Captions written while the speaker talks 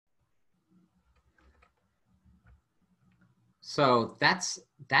So that's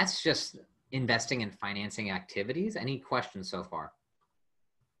just investing and financing activities. Any questions so far?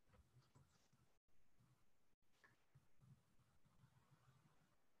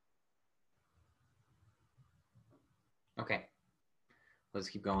 Okay, let's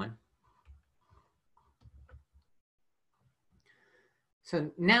keep going. So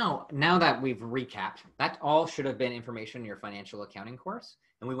now that we've recapped, that all should have been information in your financial accounting course.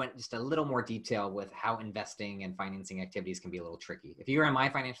 And we went just a little more detail with how investing and financing activities can be a little tricky. If you were in my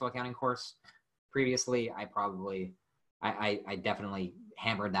financial accounting course previously, I definitely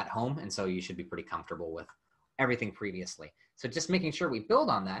hammered that home. And so you should be pretty comfortable with everything previously. So just making sure we build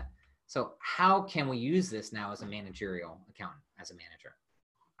on that. So how can we use this now as a managerial accountant, as a manager?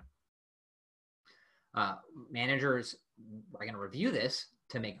 Managers are going to review this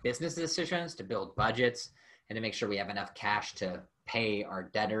to make business decisions, to build budgets, and to make sure we have enough cash to pay our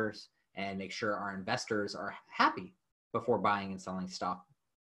debtors and make sure our investors are happy before buying and selling stock.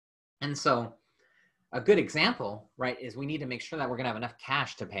 And so a good example, right, is we need to make sure that we're going to have enough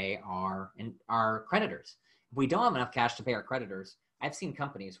cash to pay our creditors. If we don't have enough cash to pay our creditors, I've seen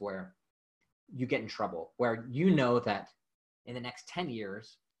companies where you get in trouble, where you know that in the next 10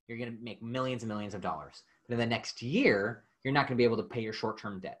 years, you're going to make millions and millions of dollars. But in the next year, you're not going to be able to pay your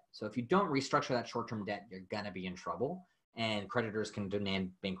short-term debt. So if you don't restructure that short-term debt, you're going to be in trouble, and creditors can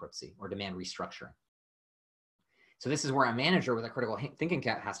demand bankruptcy or demand restructuring. So this is where a manager with a critical thinking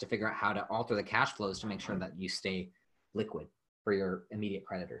cap has to figure out how to alter the cash flows to make sure that you stay liquid for your immediate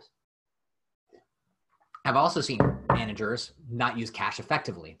creditors. I've also seen managers not use cash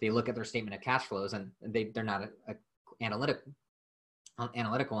effectively. They look at their statement of cash flows and they're not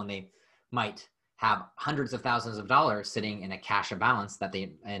analytical, and they might have hundreds of thousands of dollars sitting in a cash balance that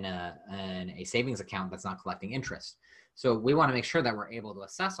they in a savings account that's not collecting interest. So we want to make sure that we're able to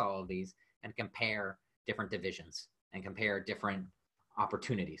assess all of these and compare different divisions and compare different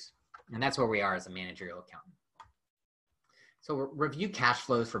opportunities. And that's where we are as a managerial accountant. So review cash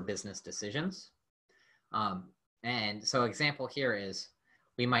flows for business decisions. And so example here is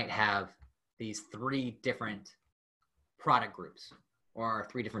we might have these 3 different product groups or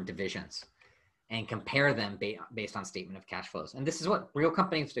 3 different divisions and compare them based on statement of cash flows. And this is what real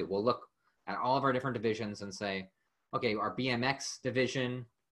companies do. We'll look at all of our different divisions and say, okay, our BMX division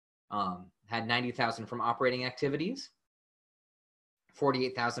had 90,000 from operating activities,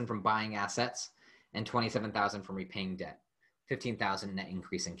 48,000 from buying assets, and 27,000 from repaying debt, 15,000 net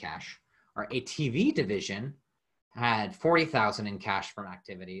increase in cash. Our ATV division had 40,000 in cash from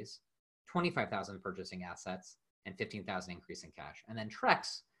activities, 25,000 purchasing assets, and 15,000 increase in cash. And then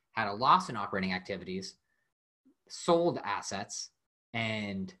Trex had a loss in operating activities, sold assets,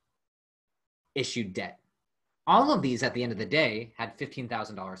 and issued debt. All of these at the end of the day had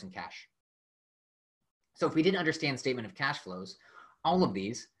 $15,000 in cash. So if we didn't understand statement of cash flows, all of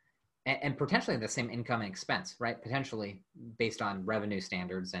these, and potentially the same income and expense, right? Potentially based on revenue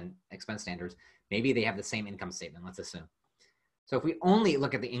standards and expense standards, maybe they have the same income statement, let's assume. So if we only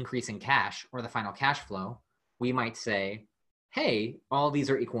look at the increase in cash or the final cash flow, we might say, hey, all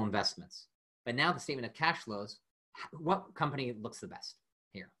these are equal investments. But now the statement of cash flows, what company looks the best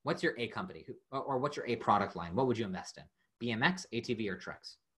here? What's your A company? Or what's your A product line? What would you invest in? BMX, ATV, or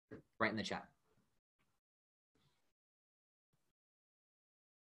Trex? Right in the chat.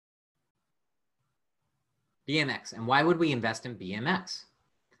 BMX. And why would we invest in BMX?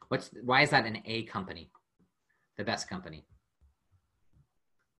 Why is that an A company? The best company?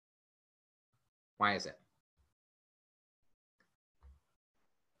 Why is it?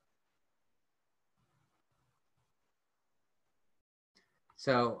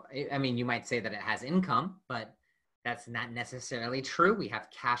 So, I mean, you might say that it has income, but that's not necessarily true. We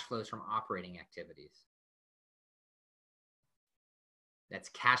have cash flows from operating activities. That's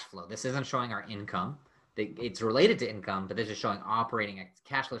cash flow. This isn't showing our income. It's related to income, but this is showing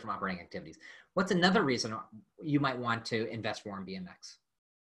cash flows from operating activities. What's another reason you might want to invest more in BMX?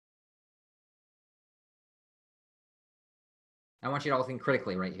 I want you to all think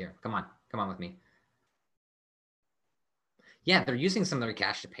critically right here. Come on with me. Yeah, they're using some of their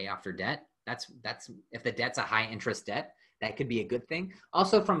cash to pay off their debt. That's if the debt's a high interest debt, that could be a good thing.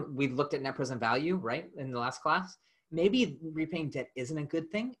 Also, we looked at net present value, right, in the last class. Maybe repaying debt isn't a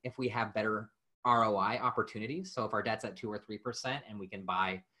good thing if we have better ROI opportunities. So if our debt's at 2 or 3% and we can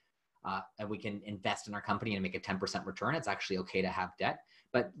buy, and we can invest in our company and make a 10% return, it's actually okay to have debt.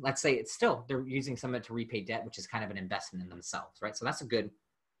 But let's say they're using some of it to repay debt, which is kind of an investment in themselves, right? So that's good.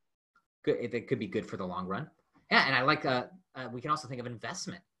 It could be good for the long run. Yeah, and I like, we can also think of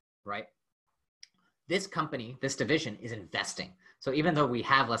investment, right? This company, this division is investing. So even though we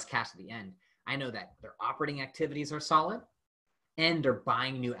have less cash at the end, I know that their operating activities are solid. and they're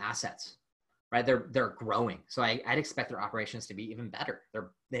buying new assets, right? They're growing. So I'd expect their operations to be even better.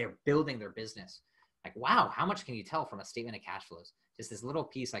 They're building their business. Like, wow, how much can you tell from a statement of cash flows? Just this little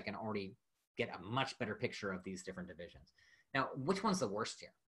piece, I can already get a much better picture of these different divisions. Now, which one's the worst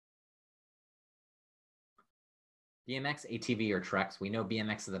here? BMX, ATV, or Trex? We know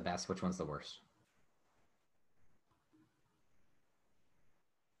BMX is the best. Which one's the worst?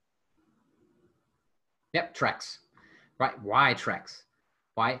 Yep, Trex. Right? Why Trex?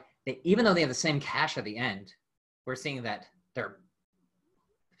 Why? Even though they have the same cash at the end, we're seeing that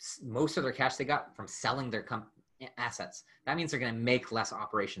most of their cash they got from selling their assets. That means they're going to make less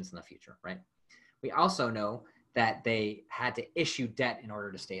operations in the future, right? We also know that they had to issue debt in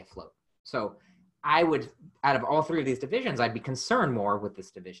order to stay afloat. So I would, out of all three of these divisions, I'd be concerned more with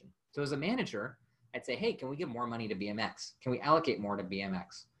this division. So as a manager, I'd say, hey, can we give more money to BMX? Can we allocate more to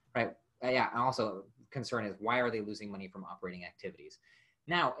BMX, right? Yeah, and also concern is, why are they losing money from operating activities?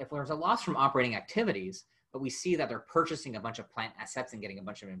 Now, if there's a loss from operating activities, but we see that they're purchasing a bunch of plant assets and getting a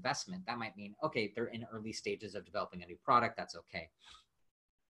bunch of investment, that might mean, okay, they're in early stages of developing a new product. That's okay.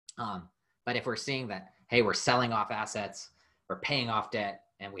 But if we're seeing that, hey, we're selling off assets, we're paying off debt,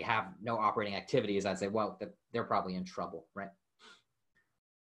 and we have no operating activities, I'd say, well, they're probably in trouble, right?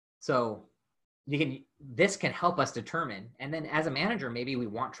 So this can help us determine, and then as a manager, maybe we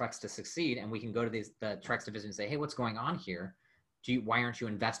want Trex to succeed, and we can go to the Trex division and say, hey, what's going on here? Why aren't you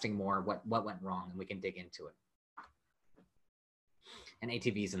investing more? What went wrong? And we can dig into it. And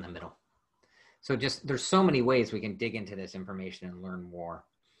ATV's in the middle. So there's so many ways we can dig into this information and learn more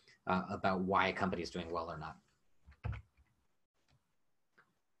about why a company is doing well or not.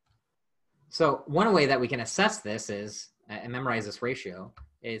 So one way that we can assess this is, and memorize this ratio,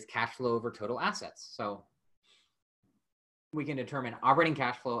 is cash flow over total assets. So we can determine operating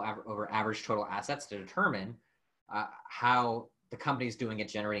cash flow over average total assets to determine how the company is doing at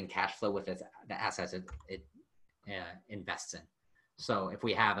generating cash flow with the assets it invests in. So if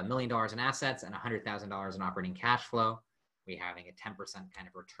we have $1 million in assets and $100,000 in operating cash flow, we're having a 10% kind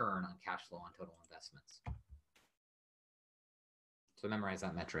of return on cash flow on total investments. So memorize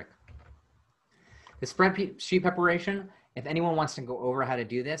that metric. The spreadsheet preparation, if anyone wants to go over how to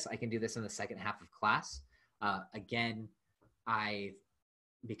do this, I can do this in the second half of class. Again,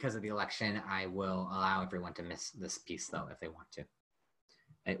 because of the election, I will allow everyone to miss this piece though, if they want to.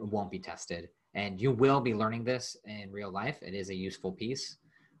 It won't be tested. And you will be learning this in real life. It is a useful piece,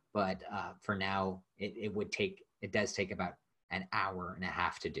 but for now, it does take about an hour and a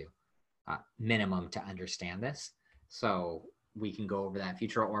half to do, minimum, to understand this. So we can go over that in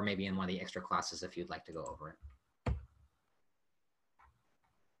future, or maybe in one of the extra classes if you'd like to go over it.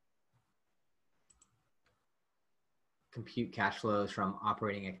 Compute cash flows from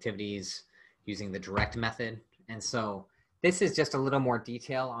operating activities using the direct method. And so this is just a little more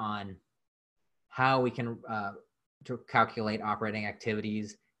detail on how we can to calculate operating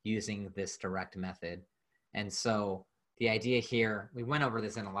activities using this direct method. And so the idea here, we went over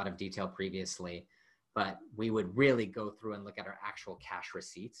this in a lot of detail previously, but we would really go through and look at our actual cash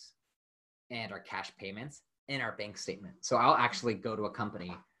receipts and our cash payments in our bank statement. So I'll actually go to a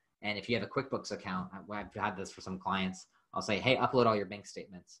company, and if you have a QuickBooks account, I've had this for some clients, I'll say, hey, upload all your bank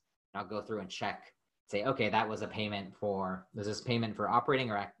statements. And I'll go through and check, say, okay, that was a payment for, was this payment for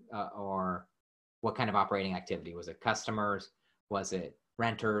operating or what kind of operating activity? Was it customers? Was it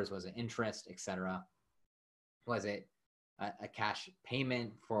renters? Was it interest, etc.? Was it a cash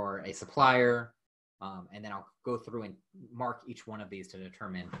payment for a supplier? And then I'll go through and mark each one of these to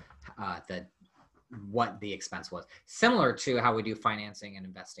determine what the expense was. Similar to how we do financing and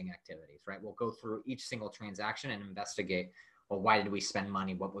investing activities, right? We'll go through each single transaction and investigate, well, why did we spend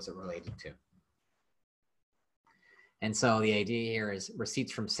money? What was it related to? And so the idea here is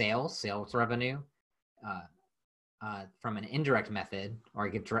receipts from sales revenue, from an indirect method, or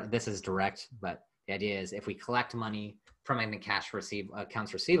this is direct, but the idea is if we collect money from an accounts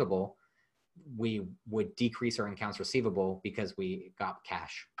receivable, we would decrease our accounts receivable because we got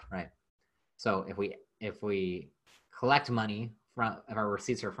cash, right? So if we collect money if our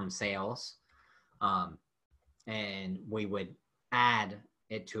receipts are from sales, and we would add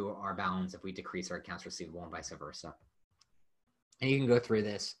it to our balance if we decrease our accounts receivable, and vice versa. And you can go through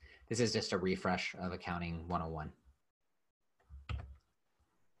this. This is just a refresh of Accounting 101.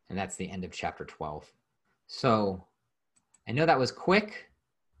 And that's the end of chapter 12. So I know that was quick,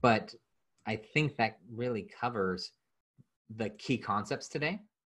 but I think that really covers the key concepts today.